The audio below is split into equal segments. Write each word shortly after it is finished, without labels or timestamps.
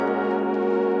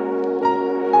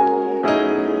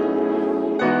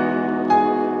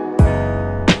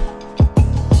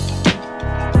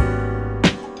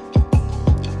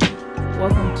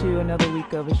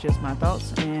of It's Just My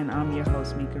Thoughts, and I'm your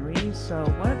host, Mika Reeves. So,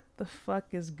 what the fuck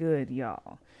is good,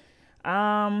 y'all?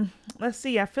 Let's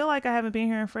see. I feel like I haven't been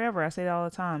here in forever. I say that all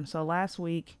the time. So, last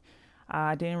week,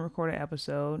 I didn't record an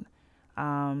episode.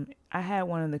 I had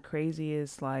one of the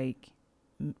craziest,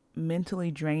 mentally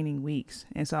draining weeks.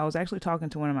 And so, I was actually talking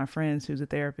to one of my friends who's a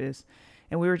therapist,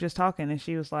 and we were just talking, and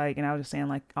she was like, and I was just saying,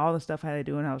 like, all the stuff I had to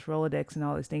do, and I was Rolodex and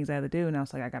all these things I had to do. And I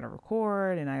was like, I got to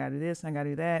record, and I got to do this, and I got to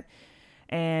do that.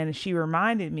 And she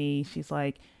reminded me, she's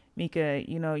like, Mika,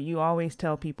 you always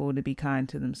tell people to be kind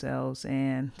to themselves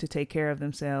and to take care of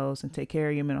themselves and take care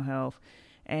of your mental health.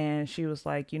 And she was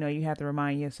like, you have to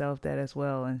remind yourself that as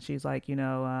well. And she's like,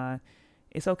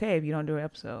 it's okay if you don't do an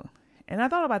episode. And I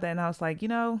thought about that and I was like,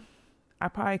 I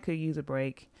probably could use a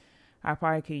break. I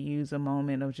probably could use a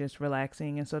moment of just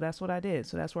relaxing. And so that's what I did.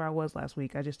 So that's where I was last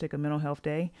week. I just took a mental health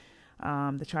day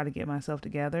to try to get myself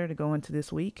together to go into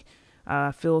this week.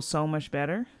 Feel so much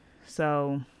better.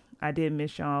 So I did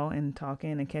miss y'all and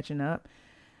talking and catching up.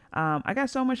 I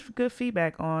got so much good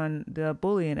feedback on the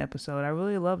bullying episode. I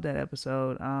really loved that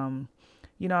episode.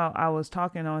 I was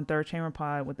talking on Third Chamber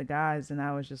Pod with the guys, and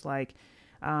I was just like,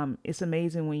 it's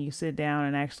amazing when you sit down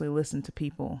and actually listen to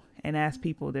people and ask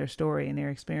people their story and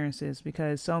their experiences,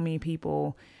 because so many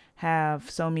people have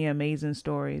so many amazing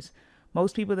stories.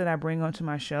 Most people that I bring onto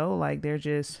my show, like, they're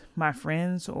just my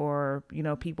friends or,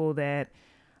 people that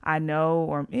I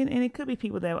know, and it could be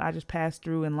people that I just passed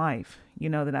through in life,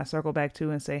 that I circle back to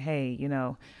and say, hey,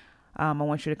 I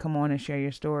want you to come on and share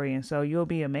your story. And so you'll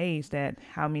be amazed at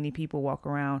how many people walk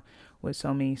around with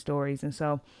so many stories. And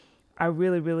so I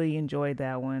really, really enjoyed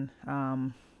that one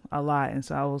a lot. And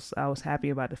so I was happy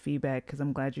about the feedback, because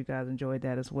I'm glad you guys enjoyed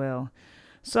that as well.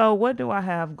 So what do I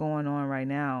have going on right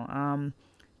now?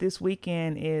 This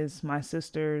weekend is my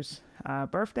sister's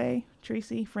birthday,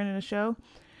 Tracy, friend of the show.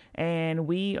 And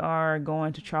we are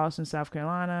going to Charleston, South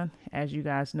Carolina. As you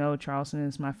guys know, Charleston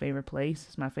is my favorite place.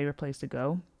 It's my favorite place to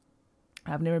go.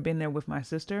 I've never been there with my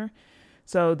sister,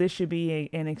 so this should be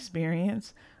an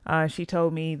experience. She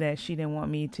told me that she didn't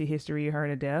want me to history her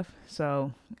to death.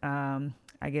 So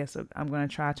I guess I'm going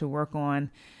to try to work on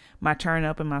my turn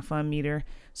up and my fun meter.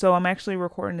 So I'm actually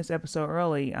recording this episode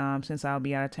early since I'll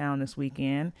be out of town this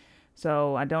weekend.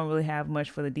 So I don't really have much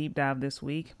for the deep dive this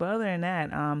week. But other than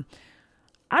that,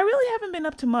 I really haven't been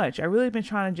up to much. I really been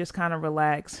trying to just kind of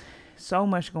relax. So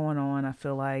much going on, I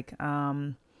feel like.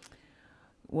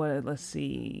 Let's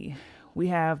see. We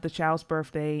have the child's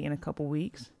birthday in a couple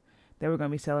weeks that we're going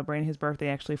to be celebrating. His birthday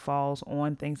actually falls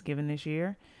on Thanksgiving this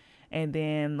year. And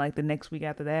then, like, the next week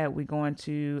after that, we're going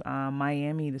to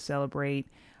Miami to celebrate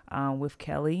with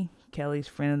Kelly. Kelly's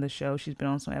friend of the show. She's been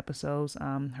on some episodes,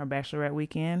 her bachelorette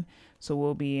weekend. So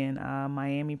we'll be in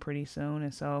Miami pretty soon.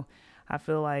 And so I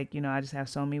feel like, I just have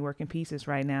so many working pieces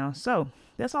right now. So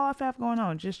that's all I have going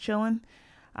on. Just chilling,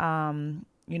 finding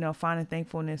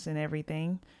thankfulness in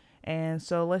everything. And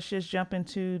so let's just jump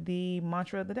into the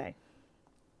mantra of the day.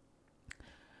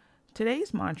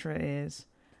 Today's mantra is,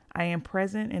 I am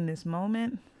present in this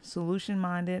moment,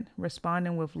 solution-minded,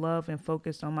 responding with love and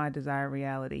focused on my desired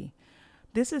reality.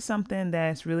 This is something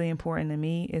that's really important to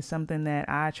me. It's something that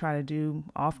I try to do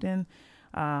often.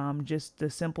 Just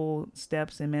the simple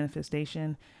steps in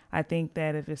manifestation. I think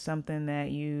that if it's something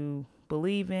that you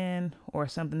believe in or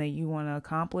something that you want to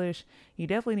accomplish, you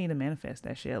definitely need to manifest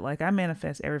that shit. Like, I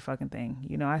manifest every fucking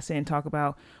thing. I sit and talk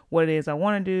about what it is I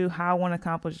want to do, how I want to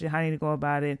accomplish it, how I need to go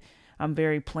about it. I'm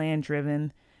very plan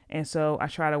driven. And so I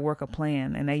try to work a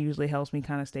plan, and that usually helps me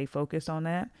kind of stay focused on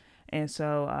that. And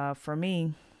so for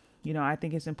me, I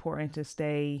think it's important to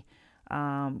stay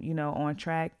on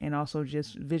track, and also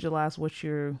just visualize what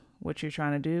you're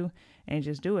trying to do and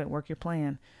just do it, work your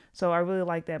plan. So I really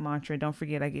like that mantra. Don't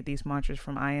forget, I get these mantras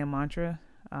from I Am Mantra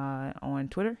on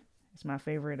Twitter. It's my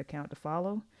favorite account to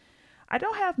follow. I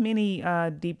don't have many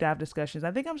deep dive discussions.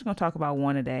 I think I'm just going to talk about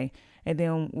one a day, and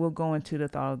then we'll go into the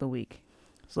thought of the week.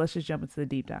 So let's just jump into the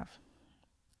deep dive.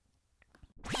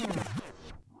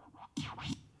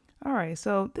 All right,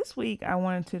 so this week I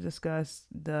wanted to discuss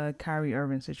the Kyrie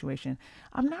Irving situation.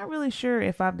 I'm not really sure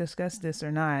if I've discussed this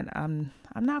or not. I'm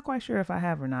not quite sure if I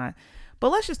have or not. But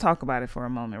let's just talk about it for a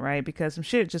moment, right? Because some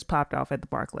shit just popped off at the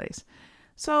Barclays.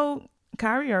 So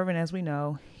Kyrie Irving, as we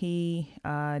know, he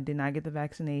did not get the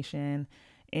vaccination.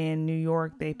 In New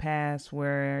York, they passed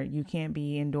where you can't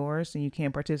be indoors and you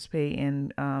can't participate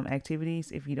in activities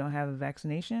if you don't have a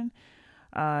vaccination.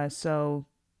 So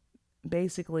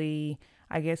basically,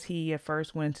 I guess he at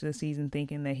first went into the season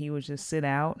thinking that he would just sit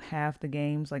out half the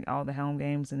games, like all the home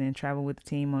games, and then travel with the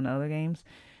team on the other games.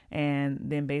 And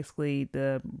then basically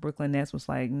the Brooklyn Nets was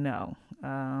like, no,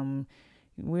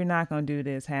 we're not going to do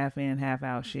this half in, half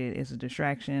out shit. It's a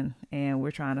distraction, and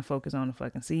we're trying to focus on the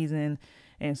fucking season.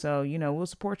 And so, we'll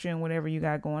support you in whatever you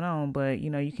got going on, but,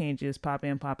 you can't just pop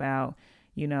in, pop out,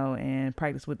 and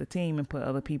practice with the team and put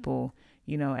other people,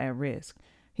 at risk.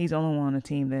 He's the only one on the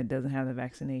team that doesn't have the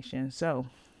vaccination. So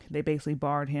they basically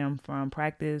barred him from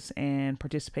practice and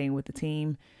participating with the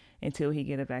team until he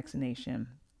get a vaccination.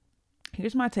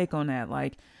 Here's my take on that.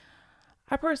 Like,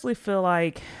 I personally feel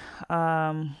like,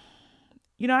 I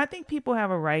think people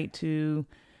have a right to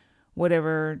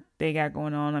whatever they got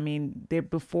going on. I mean,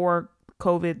 before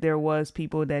COVID, there was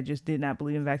people that just did not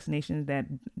believe in vaccinations, that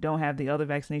don't have the other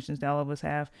vaccinations that all of us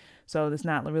have. So it's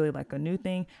not really like a new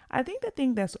thing. I think the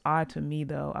thing that's odd to me,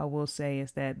 though, I will say,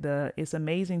 is that it's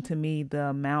amazing to me the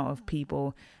amount of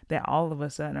people that all of a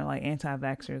sudden are like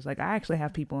anti-vaxxers. Like, I actually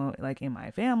have people like in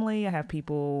my family. I have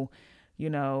people,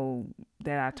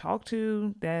 that I talk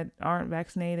to that aren't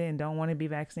vaccinated and don't want to be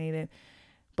vaccinated,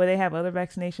 but they have other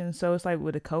vaccinations. So it's like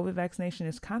with the COVID vaccination,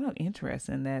 it's kind of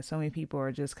interesting that so many people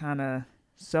are just kind of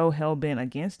so hell-bent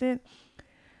against it.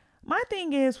 My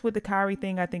thing is with the Kyrie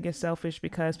thing, I think it's selfish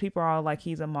because people are all like,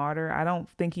 he's a martyr. I don't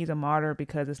think he's a martyr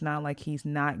because it's not like he's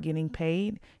not getting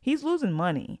paid. He's losing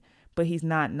money, but he's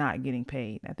not getting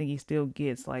paid. I think he still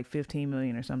gets like 15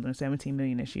 million or something, 17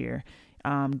 million this year,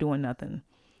 doing nothing.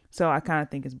 So I kind of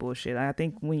think it's bullshit. I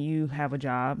think when you have a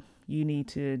job, you need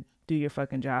to do your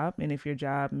fucking job. And if your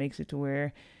job makes it to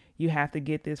where you have to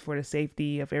get this for the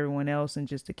safety of everyone else and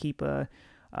just to keep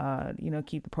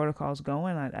keep the protocols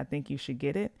going, I think you should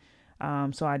get it.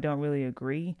 So I don't really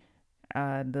agree.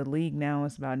 The league now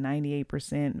is about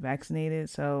 98% vaccinated.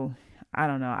 So I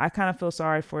don't know. I kind of feel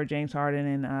sorry for James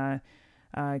Harden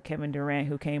and Kevin Durant,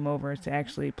 who came over to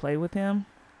actually play with him.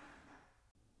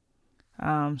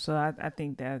 So I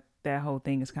think that whole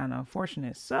thing is kind of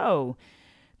unfortunate. So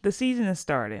the season has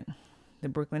started. The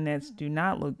Brooklyn Nets do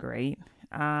not look great.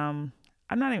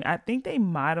 I think they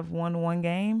might have won one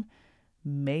game,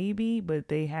 maybe, but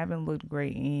they haven't looked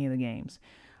great in any of the games.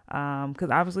 Because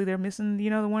obviously they're missing, the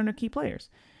one of their key players.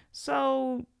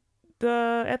 So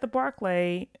at the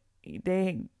Barclay,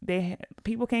 they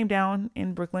people came down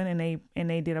in Brooklyn and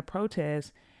they did a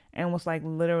protest and was like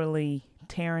literally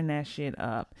tearing that shit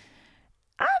up.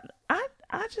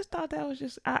 I just thought that was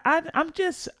just I'm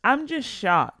just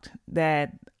shocked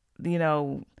that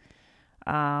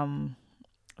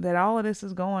that all of this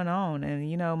is going on.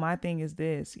 And my thing is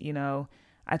this,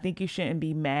 I think you shouldn't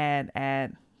be mad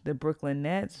at the Brooklyn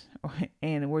Nets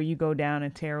and where you go down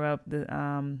and tear up the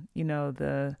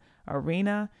the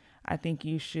arena. I think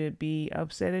you should be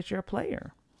upset at your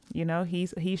player.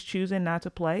 He's choosing not to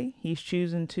play. He's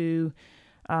choosing to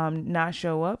not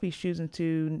show up. He's choosing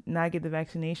to not get the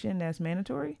vaccination that's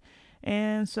mandatory.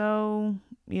 And so,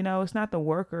 it's not the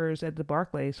workers at the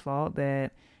Barclays' fault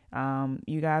that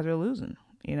you guys are losing.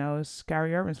 It's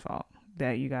Kyrie Irving's fault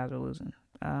that you guys are losing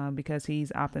because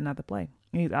he's opting not to play.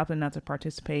 He's opting not to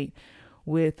participate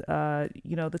with,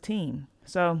 the team.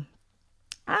 So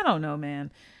I don't know,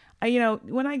 man.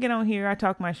 When I get on here, I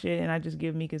talk my shit and I just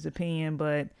give Mika's opinion,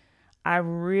 but I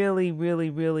really, really,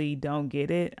 really don't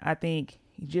get it. I think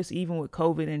just even with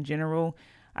COVID in general,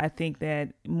 I think that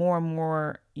more and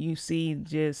more you see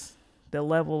just the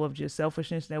level of just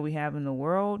selfishness that we have in the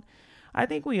world. I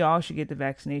think we all should get the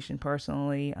vaccination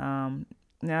personally.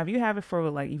 Now, if you have it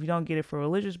for if you don't get it for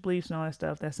religious beliefs and all that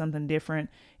stuff, that's something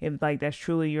different. If that's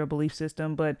truly your belief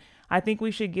system, but I think we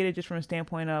should get it just from a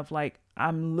standpoint of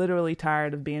I'm literally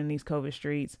tired of being in these COVID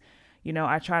streets.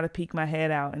 I try to peek my head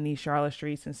out in these Charlotte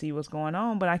streets and see what's going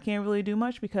on, but I can't really do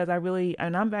much because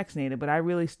and I'm vaccinated, but I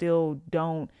really still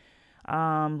don't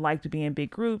like to be in big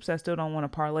groups. I still don't want to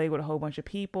parlay with a whole bunch of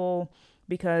people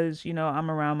because, I'm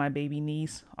around my baby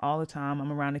niece all the time.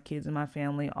 I'm around the kids in my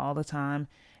family all the time.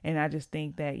 And I just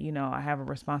think that, I have a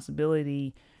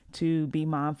responsibility to be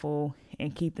mindful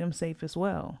and keep them safe as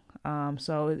well.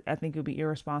 So I think it would be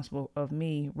irresponsible of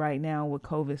me right now with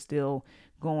COVID still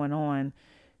going on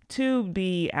to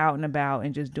be out and about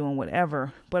and just doing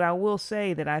whatever. But I will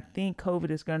say that I think COVID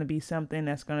is going to be something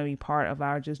that's going to be part of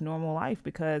our just normal life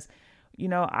because,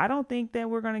 I don't think that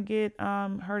we're going to get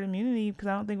herd immunity because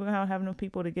I don't think we're going to have enough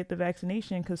people to get the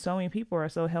vaccination because so many people are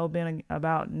so hell-bent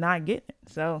about not getting it.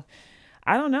 So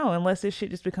I don't know, unless this shit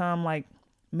just become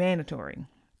mandatory,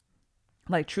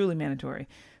 truly mandatory.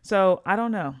 So I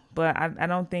don't know, but I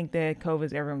don't think that COVID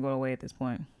is ever going to go away at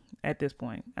this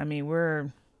point. I mean,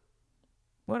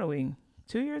 what are we,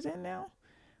 2 years in now?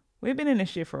 We've been in this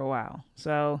shit for a while.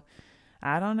 So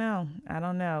I don't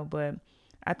know. But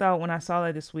I thought when I saw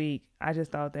that this week, I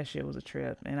just thought that shit was a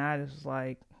trip. And I just was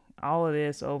like, all of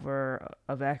this over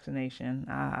a vaccination.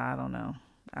 I don't know.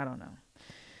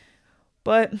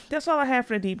 But that's all I have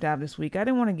for the deep dive this week. I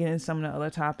didn't want to get into some of the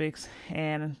other topics,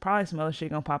 and probably some other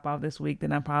shit gonna pop off this week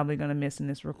that I'm probably gonna miss in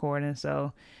this recording.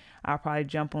 So I'll probably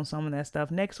jump on some of that stuff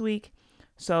next week.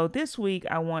 So this week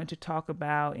I want to talk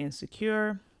about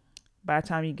Insecure. By the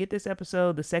time you get this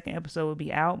episode, the second episode will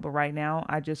be out. But right now,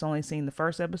 I just only seen the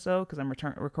first episode because I'm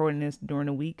recording this during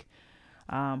the week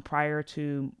prior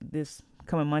to this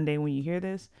coming Monday when you hear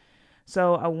this.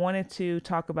 So I wanted to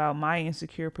talk about my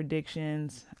Insecure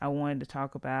predictions. I wanted to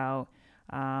talk about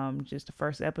just the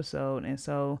first episode. And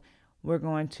so we're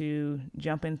going to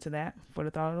jump into that for the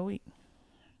thought of the week.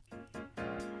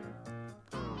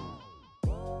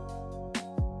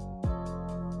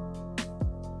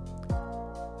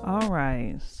 All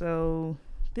right. So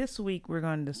this week we're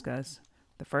going to discuss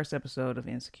the first episode of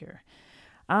Insecure.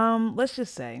 Let's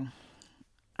just say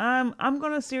I'm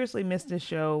gonna seriously miss this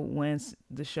show when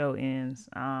the show ends.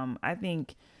 I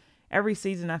think every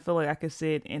season I feel like I could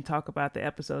sit and talk about the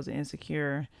episodes of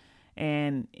Insecure,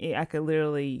 and I could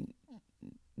literally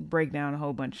break down a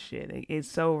whole bunch of shit.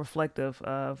 It's so reflective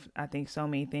of, I think, so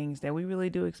many things that we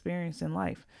really do experience in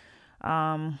life.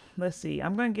 Let's see.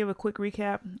 I'm going to give a quick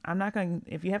recap. I'm not going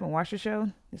to, if you haven't watched the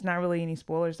show, it's not really any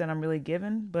spoilers that I'm really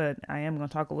giving, but I am going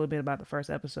to talk a little bit about the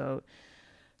first episode.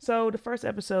 So the first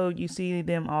episode, you see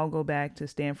them all go back to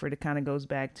Stanford. It kind of goes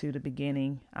back to the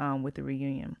beginning with the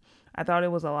reunion. I thought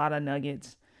it was a lot of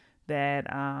nuggets that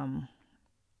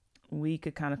we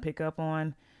could kind of pick up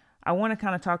on. I want to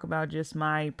kind of talk about just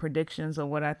my predictions of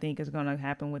what I think is going to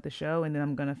happen with the show, and then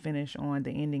I'm going to finish on the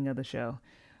ending of the show.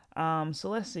 So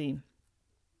let's see.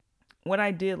 What I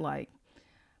did like.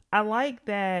 I like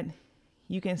that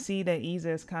you can see that Iza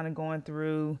is kind of going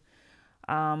through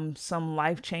some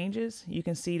life changes. You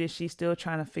can see that she's still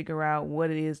trying to figure out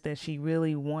what it is that she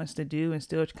really wants to do and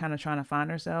still kind of trying to find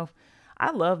herself.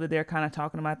 I love that they're kind of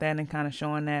talking about that and kind of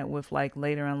showing that with like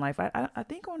later in life. I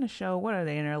think on the show, what are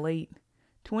they, in their late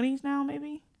 20s now,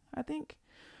 maybe? I think.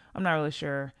 I'm not really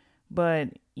sure. But,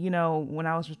 you know, when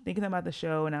I was thinking about the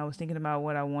show and I was thinking about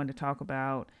what I wanted to talk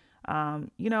about,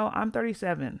 you know, I'm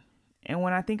 37. And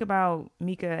when I think about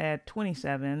Mika at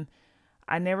 27,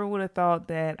 I never would have thought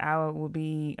that I would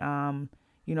be,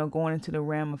 you know, going into the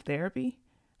realm of therapy.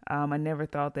 I never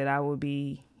thought that I would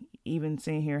be even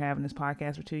sitting here having this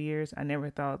podcast for 2 years. I never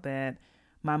thought that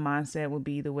my mindset would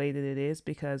be the way that it is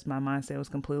because my mindset was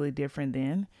completely different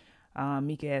then.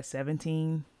 Mika at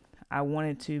 17, I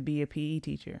wanted to be a PE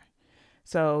teacher.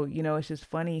 So, you know, it's just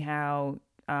funny how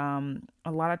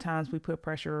a lot of times we put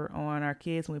pressure on our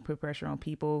kids and we put pressure on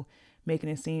people,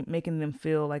 making them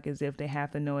feel like as if they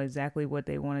have to know exactly what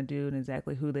they want to do and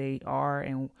exactly who they are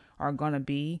and are going to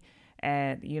be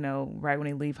at, you know, right when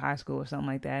they leave high school or something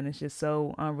like that. And it's just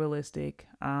so unrealistic.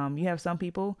 You have some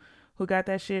people who got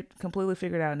that shit completely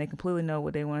figured out and they completely know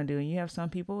what they want to do. And you have some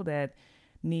people that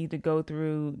need to go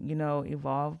through, you know,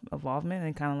 evolvement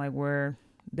and kind of like where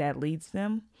that leads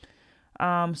them.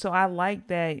 So I like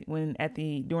that when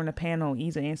during the panel,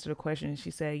 Iza answered a question. She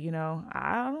said, you know,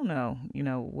 I don't know, you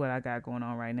know, what I got going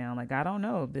on right now. Like, I don't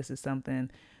know if this is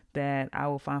something that I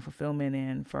will find fulfillment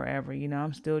in forever. You know,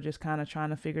 I'm still just kind of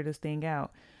trying to figure this thing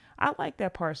out. I like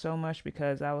that part so much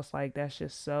because I was like, that's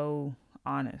just so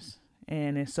honest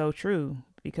and it's so true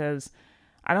because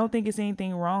I don't think it's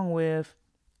anything wrong with,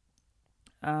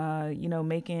 you know,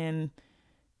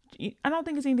 I don't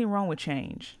think it's anything wrong with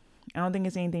change. I don't think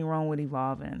it's anything wrong with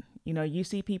evolving. You know, you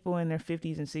see people in their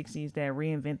 50s and 60s that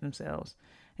reinvent themselves.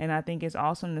 And I think it's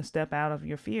awesome to step out of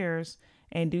your fears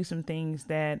and do some things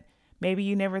that maybe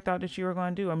you never thought that you were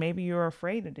going to do, or maybe you're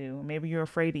afraid to do, or maybe you're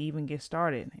afraid to even get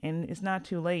started. And it's not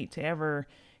too late to ever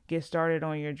get started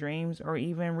on your dreams or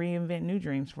even reinvent new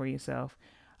dreams for yourself.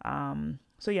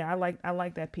 So yeah, I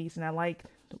like that piece. And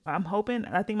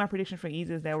I think my prediction for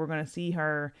Iza is that we're going to see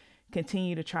her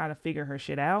continue to try to figure her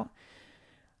shit out.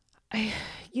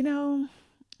 You know,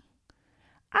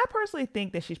 I personally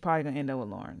think that she's probably going to end up with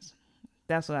Lawrence.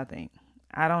 That's what I think.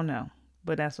 I don't know,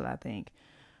 but that's what I think.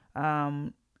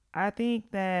 I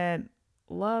think that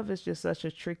love is just such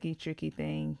a tricky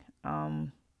thing.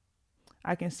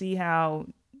 I can see how,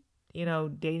 you know,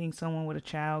 dating someone with a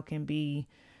child can be,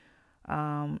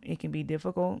 it can be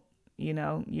difficult. You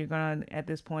know, at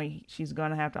this point, she's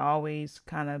going to have to always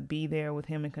kind of be there with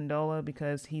him and Condola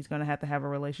because he's going to have a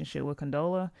relationship with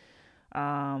Condola.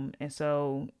 And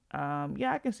so,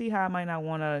 yeah, I can see how I might not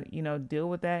want to, you know, deal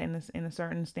with that in a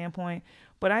certain standpoint.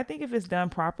 But I think if it's done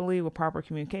properly with proper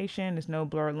communication, there's no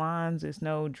blurred lines, there's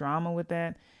no drama with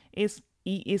that. It's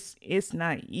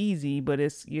not easy, but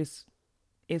it's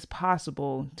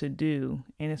possible to do,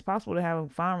 and it's possible to have a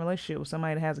fine relationship with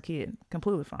somebody that has a kid,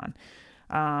 completely fine.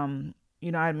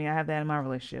 I mean, I have that in my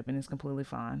relationship and it's completely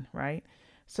fine, right?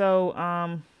 So,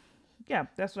 yeah,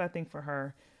 that's what I think for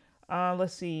her.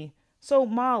 Let's see. So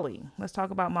Molly, let's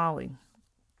talk about Molly.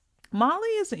 Molly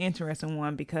is an interesting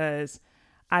one because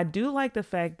I do like the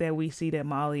fact that we see that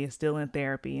Molly is still in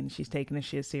therapy and she's taking the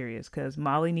shit serious because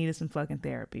Molly needed some fucking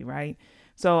therapy, right?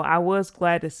 So I was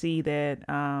glad to see that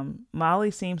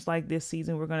Molly seems like this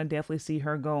season we're going to definitely see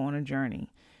her go on a journey.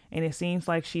 And it seems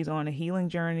like she's on a healing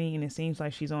journey, and it seems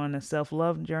like she's on a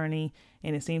self-love journey,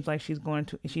 and it seems like she's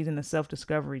in a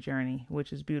self-discovery journey,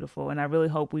 which is beautiful. And I really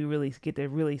hope we really get to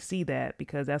really see that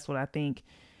because that's what I think,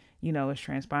 is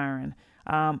transpiring.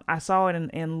 I saw it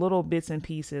in little bits and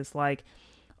pieces. Like,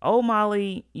 old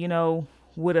Molly,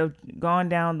 would have gone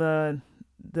down the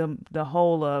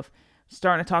hole of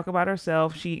starting to talk about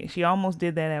herself. She almost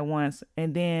did that at once,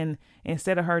 and then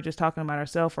instead of her just talking about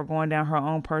herself or going down her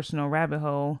own personal rabbit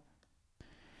hole,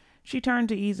 she turned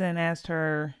to Isa and asked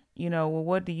her, well,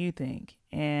 what do you think?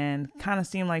 And kind of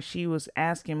seemed like she was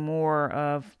asking more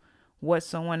of what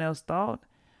someone else thought,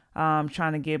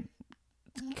 trying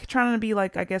to be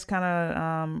like, I guess, kind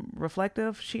of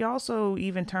reflective. She also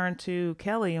even turned to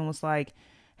Kelly and was like,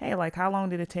 hey, like, how long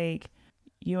did it take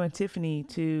you and Tiffany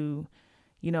to,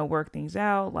 work things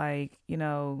out? Like,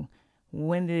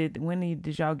 when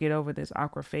did y'all get over this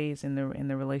awkward phase in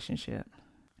the relationship?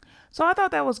 So I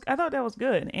thought that was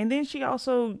good. And then she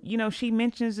also, she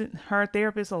mentions her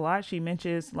therapist a lot. She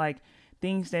mentions like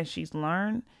things that she's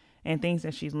learned and things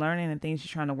that she's learning and things she's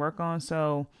trying to work on.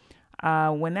 So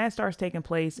when that starts taking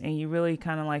place and you really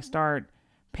kind of like start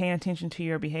paying attention to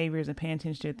your behaviors and paying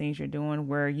attention to the things you're doing,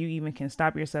 where you even can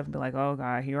stop yourself and be like, oh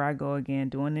God, here I go again,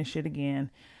 doing this shit again.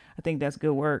 I think that's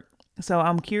good work. So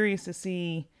I'm curious to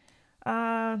see,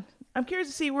 where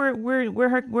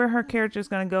her character is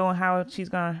gonna go and how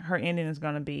her ending is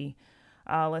gonna be.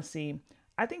 Let's see.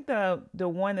 I think the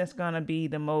one that's gonna be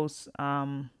the most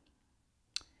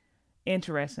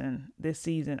interesting this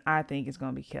season, I think, is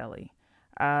gonna be Kelly.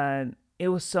 Uh, it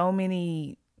was so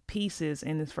many pieces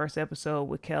in this first episode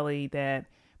with Kelly that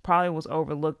probably was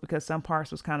overlooked because some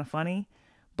parts was kind of funny,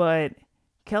 but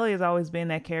Kelly has always been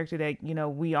that character that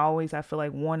we always, I feel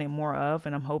like, wanted more of,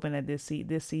 and I'm hoping that this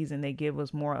season they give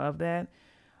us more of that.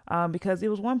 Because it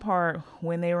was one part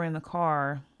when they were in the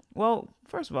car. Well,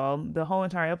 first of all, the whole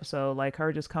entire episode, like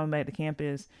her just coming back to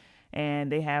campus,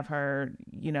 and they have her,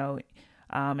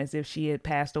 as if she had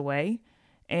passed away.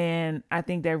 And I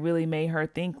think that really made her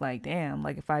think like, damn,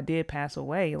 like if I did pass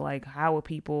away, like how would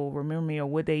people remember me, or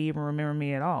would they even remember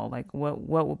me at all? Like what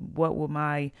would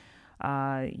my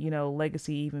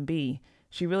legacy even be?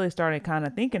 She really started kind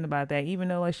of thinking about that, even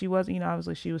though like she wasn't,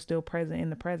 obviously she was still present in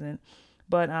the present.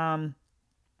 But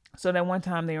so that one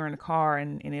time they were in the car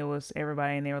and it was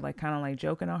everybody and they were like kind of like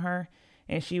joking on her,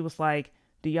 and she was like,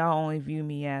 do y'all only view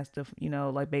me as the,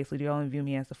 like basically, do y'all only view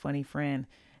me as the funny friend?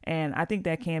 And I think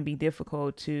that can be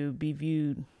difficult to be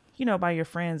viewed, by your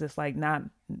friends. It's like not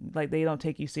like they don't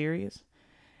take you serious.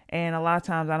 And a lot of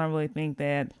times I don't really think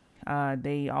that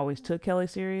they always took Kelly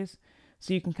serious.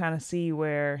 So you can kind of see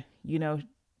where,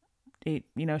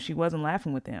 she wasn't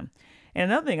laughing with them.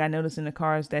 And another thing I noticed in the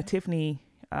car is that Tiffany,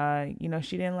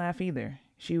 she didn't laugh either.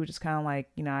 She was just kind of like,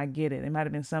 I get it. It might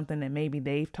have been something that maybe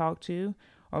they've talked to,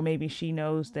 or maybe she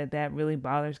knows that really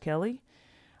bothers Kelly.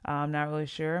 I'm not really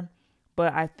sure.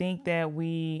 But I think that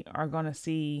we are going to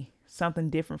see something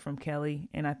different from Kelly.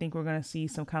 And I think we're going to see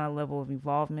some kind of level of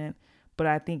involvement. But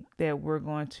I think that we're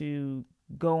going to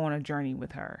go on a journey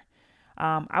with her.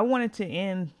 I wanted to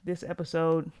end this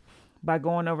episode by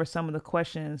going over some of the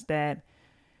questions that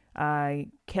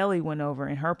Kelly went over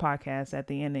in her podcast at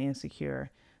the end of Insecure.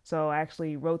 So I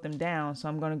actually wrote them down. So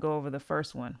I'm going to go over the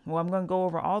first one. Well, I'm going to go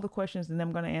over all the questions and then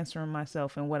I'm going to answer them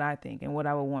myself and what I think and what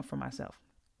I would want for myself.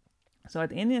 So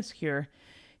at the end of Insecure,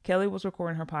 Kelly was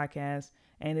recording her podcast,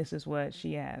 and this is what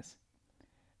she asked.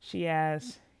 She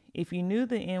asked, if you knew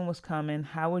the end was coming,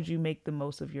 how would you make the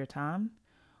most of your time?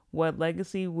 What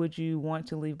legacy would you want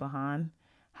to leave behind?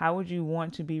 How would you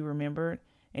want to be remembered?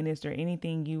 And is there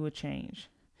anything you would change?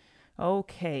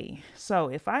 Okay, so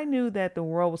if I knew that the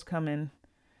world was coming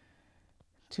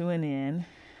to an end,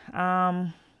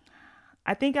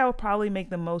 I think I would probably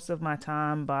make the most of my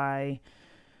time by...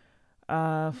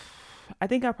 I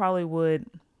think I probably would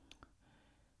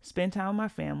spend time with my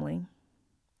family,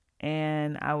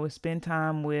 and I would spend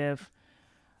time with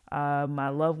my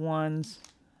loved ones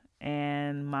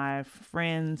and my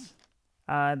friends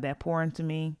that pour into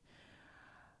me.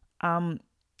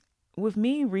 With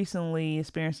me recently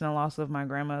experiencing the loss of my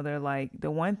grandmother, like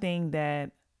the one thing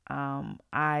that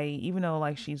even though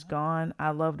like she's gone,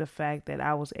 I love the fact that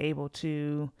I was able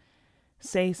to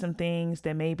say some things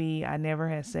that maybe I never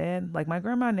had said. Like my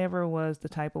grandma never was the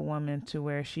type of woman to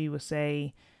where she would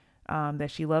say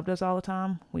that she loved us all the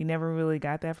time. We never really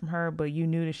got that from her, but you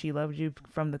knew that she loved you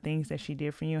from the things that she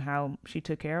did for you, how she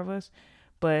took care of us,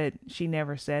 but she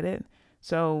never said it.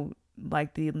 So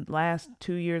like the last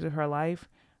 2 years of her life,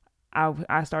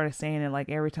 I started saying it like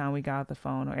every time we got off the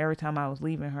phone or every time I was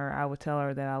leaving her, I would tell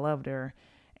her that I loved her.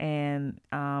 And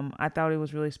I thought it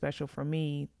was really special for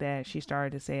me that she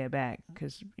started to say it back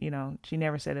because, she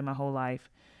never said it my whole life.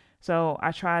 So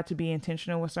I tried to be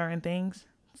intentional with certain things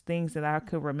that I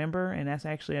could remember. And that's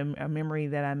actually a memory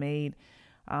that I made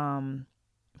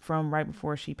from right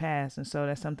before she passed. And so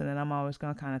that's something that I'm always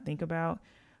going to kind of think about.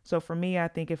 So for me, I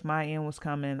think if my end was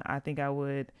coming, I think I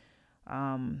would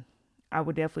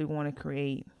definitely want to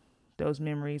create those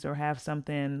memories or have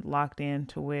something locked in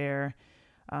to where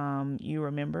you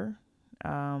remember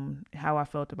how I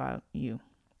felt about you.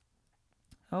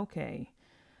 Okay.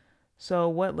 So,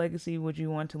 what legacy would you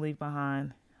want to leave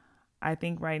behind? I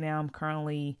think right now I'm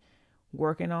currently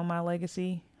working on my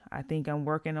legacy. I think I'm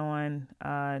working on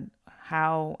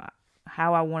how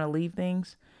how I want to leave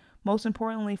things. Most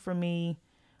importantly for me,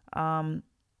 um,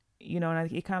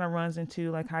 and it kind of runs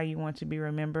into like how you want to be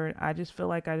remembered. I just feel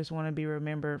like I just want to be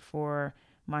remembered for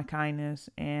my kindness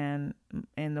and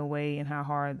the way and how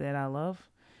hard that I love.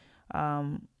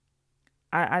 Um,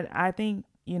 I think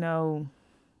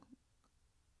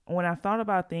when I thought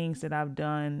about things that I've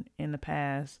done in the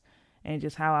past and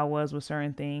just how I was with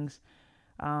certain things,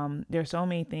 there's so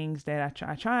many things that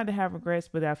I try to have regrets,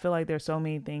 but I feel like there's so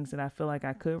many things that I feel like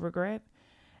I could regret.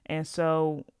 And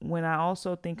so when I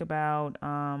also think about,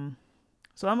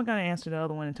 so I'm going to answer the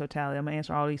other one in totality. I'm going to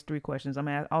answer all these three questions. I'm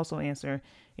going to also answer,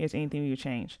 is anything you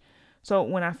change? So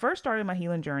when I first started my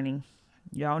healing journey,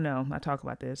 y'all know I talk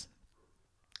about this.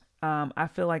 I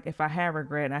feel like if I had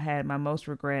regret, I had my most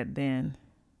regret then.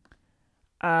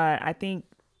 I think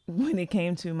when it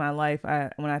came to my life,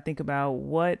 when I think about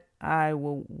what I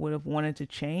would have wanted to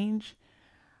change,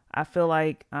 I feel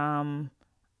like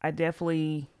I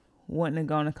definitely wouldn't have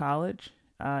gone to college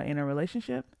in a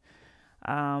relationship.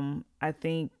 I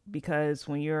think because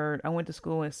I went to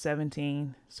school at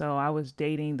 17, so I was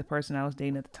dating the person I was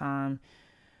dating at the time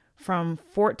from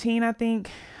 14, I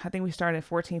think we started at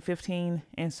 14, 15.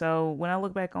 And so when I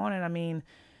look back on it, I mean,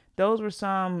 those were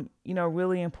some,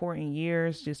 really important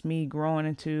years, just me growing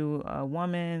into a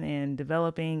woman and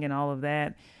developing and all of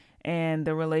that. And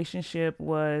the relationship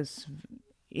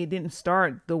it didn't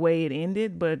start the way it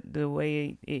ended, but the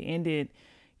way it ended,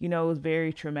 it was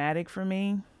very traumatic for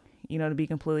me, to be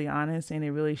completely honest. And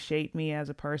it really shaped me as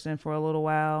a person for a little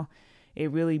while.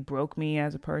 It really broke me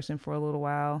as a person for a little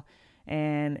while.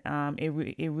 And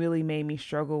it really made me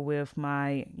struggle with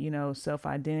my, self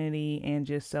identity and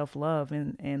just self love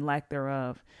and lack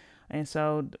thereof. And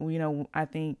so,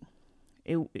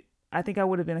 it, I think I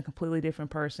would have been a completely different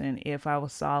person if I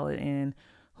was solid in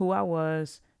who I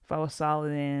was, if I was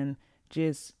solid in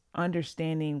just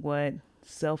understanding what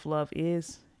self love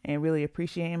is and really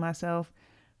appreciating myself,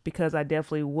 because I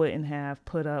definitely wouldn't have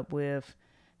put up with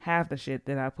half the shit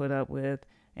that I put up with.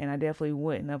 And I definitely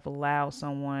wouldn't have allowed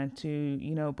someone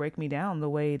to, break me down the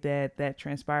way that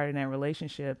transpired in that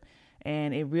relationship.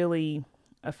 And it really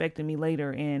affected me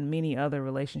later in many other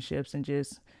relationships and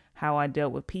just how I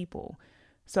dealt with people.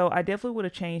 So I definitely would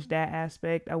have changed that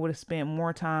aspect. I would have spent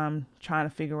more time trying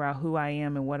to figure out who I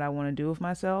am and what I want to do with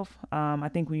myself. I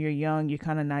think when you're young, you're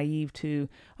kind of naive to,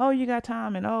 oh, you got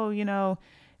time and la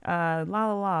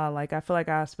la la. Like I feel like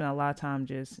I spent a lot of time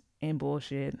just in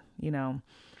bullshit,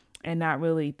 and not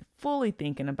really fully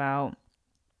thinking about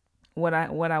what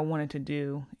I wanted to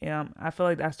do. I feel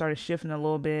like I started shifting a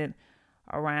little bit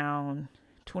around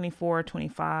 24,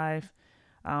 25,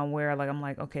 where like I'm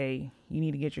like, okay, you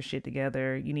need to get your shit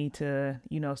together. You need to,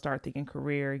 start thinking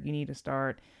career. You need to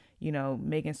start,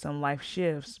 making some life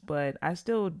shifts. But I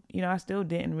still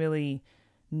didn't really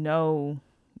know,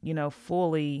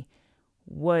 fully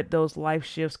what those life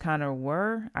shifts kind of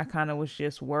were. I kind of was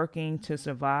just working to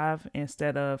survive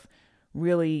instead of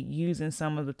really using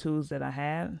some of the tools that I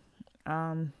had.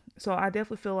 So I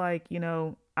definitely feel like,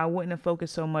 I wouldn't have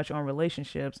focused so much on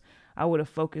relationships. I would have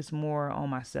focused more on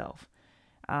myself.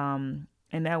 And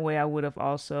that way I would have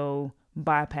also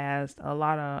bypassed a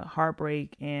lot of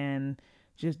heartbreak and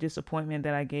just disappointment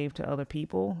that I gave to other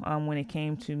people when it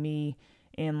came to me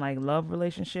in like love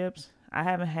relationships. I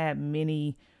haven't had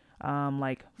many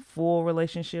like full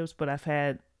relationships, but I've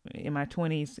had in my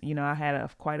 20s, I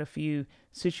had quite a few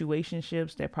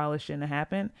situationships that probably shouldn't have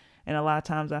happened. And a lot of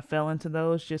times I fell into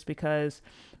those just because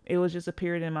it was just a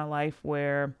period in my life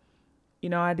where,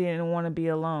 I didn't want to be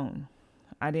alone.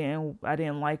 I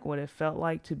didn't like what it felt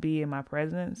like to be in my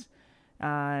presence.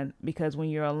 Because when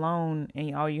you're alone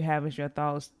and all you have is your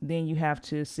thoughts, then you have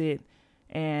to sit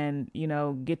and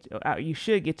you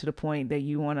should get to the point that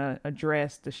you want to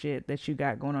address the shit that you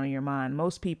got going on in your mind.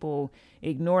 Most people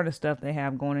ignore the stuff they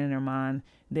have going in their mind.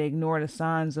 They ignore the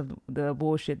signs of the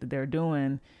bullshit that they're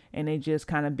doing, and they just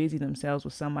kind of busy themselves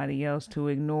with somebody else to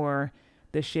ignore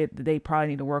the shit that they probably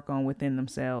need to work on within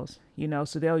themselves.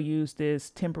 So they'll use this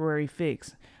temporary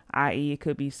fix, i.e. it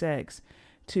could be sex,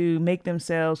 to make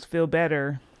themselves feel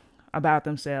better about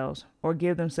themselves or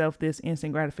give themselves this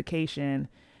instant gratification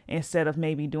instead of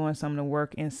maybe doing some of the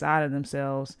work inside of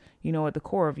themselves, at the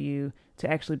core of you, to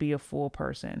actually be a full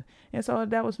person. And so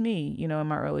that was me, in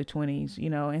my early 20s,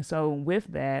 and so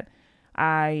with that,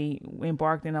 I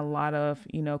embarked in a lot of,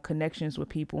 connections with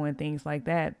people and things like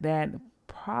that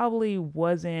probably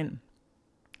wasn't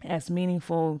as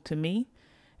meaningful to me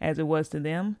as it was to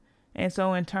them. And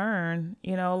so in turn,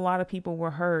 a lot of people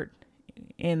were hurt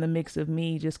in the mix of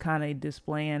me just kind of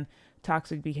displaying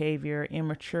toxic behavior,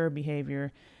 immature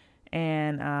behavior.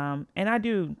 And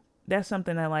that's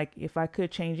something that, like, if I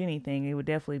could change anything, it would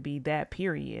definitely be that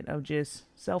period of just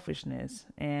selfishness.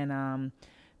 And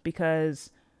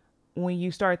because when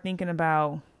you start thinking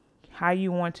about how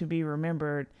you want to be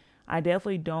remembered, I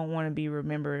definitely don't want to be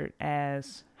remembered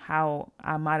as how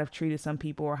I might have treated some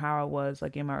people or how I was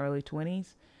like in my early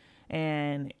 20s.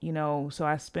 And, so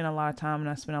I spent a lot of time, and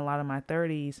I spent a lot of my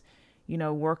 30s,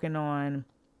 working on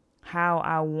how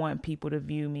I want people to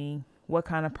view me. What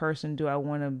kind of person do I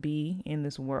want to be in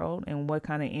this world? And what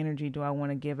kind of energy do I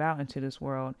want to give out into this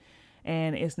world?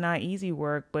 And it's not easy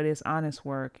work, but it's honest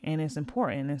work, and it's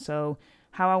important. And so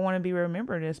how I want to be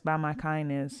remembered is by my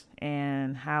kindness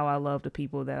and how I love the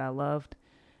people that I loved.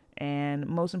 And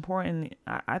most important,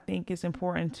 I think it's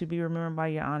important to be remembered by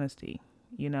your honesty.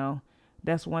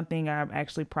 That's one thing I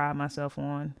actually pride myself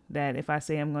on, that if I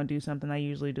say I'm going to do something, I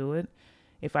usually do it.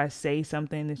 If I say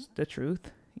something, it's the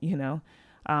truth, I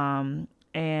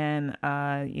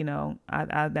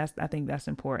think that's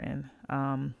important,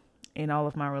 in all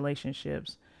of my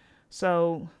relationships.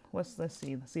 So let's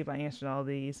see if I answered all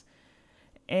these.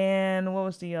 And what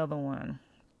was the other one?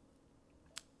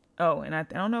 Oh, and I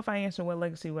don't know if I answered what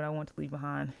legacy would I want to leave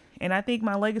behind. And I think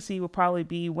my legacy will probably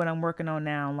be what I'm working on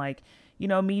now. Like,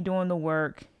 me doing the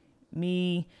work,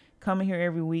 me coming here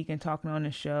every week and talking on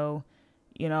the show.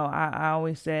 I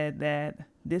always said that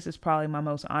this is probably my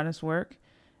most honest work.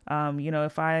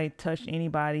 If I touch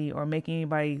anybody or make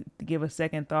anybody give a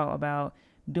second thought about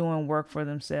doing work for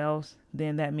themselves,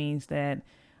 then that means that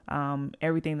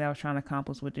everything that I was trying to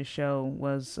accomplish with this show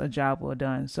was a job well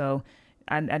done. So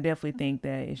I definitely think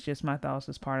that it's just my thoughts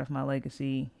as part of my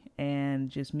legacy, and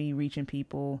just me reaching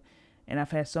people. And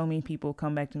I've had so many people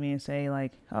come back to me and say,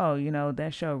 like, oh,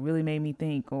 that show really made me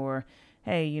think, or,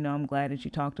 hey, I'm glad that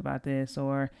you talked about this,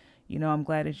 or, I'm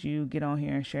glad that you get on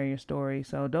here and share your story.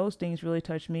 So those things really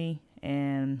touch me.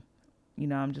 And,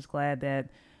 I'm just glad that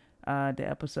the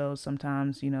episodes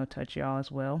sometimes, touch y'all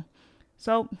as well.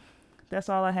 So that's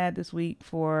all I had this week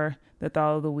for the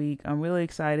thought of the week. I'm really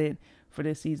excited for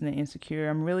this season of Insecure.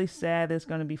 I'm really sad it's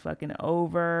going to be fucking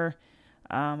over.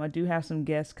 I do have some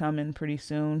guests coming pretty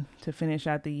soon to finish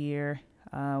out the year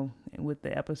with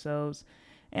the episodes.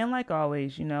 And like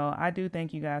always, I do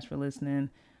thank you guys for listening.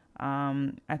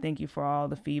 I thank you for all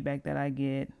the feedback that I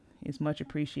get. It's much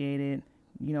appreciated.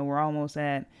 We're almost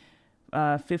at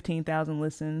 15,000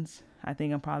 listens. I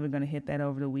think I'm probably going to hit that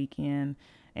over the weekend.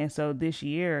 And so this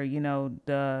year,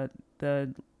 the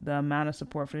amount of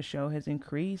support for the show has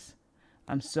increased.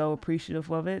 I'm so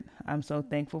appreciative of it. I'm so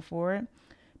thankful for it.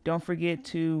 Don't forget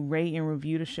to rate and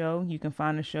review the show. You can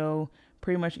find the show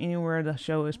pretty much anywhere the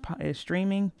show is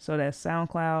streaming. So that's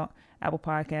SoundCloud, Apple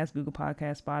Podcasts, Google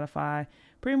Podcasts, Spotify,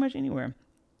 pretty much anywhere.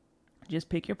 Just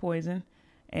pick your poison.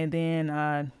 And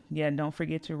then, don't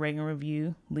forget to rate and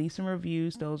review. Leave some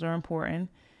reviews. Those are important.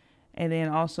 And then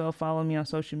also follow me on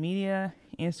social media.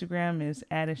 Instagram is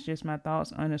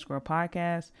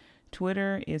 @itsjustmythoughts_podcast.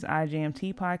 Twitter is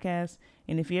IJMT Podcast.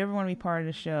 And if you ever want to be part of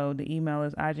the show, the email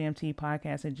is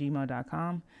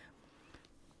IJMTpodcast@gmail.com.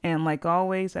 And like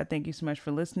always, I thank you so much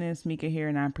for listening. It's Mika here,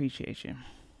 and I appreciate you.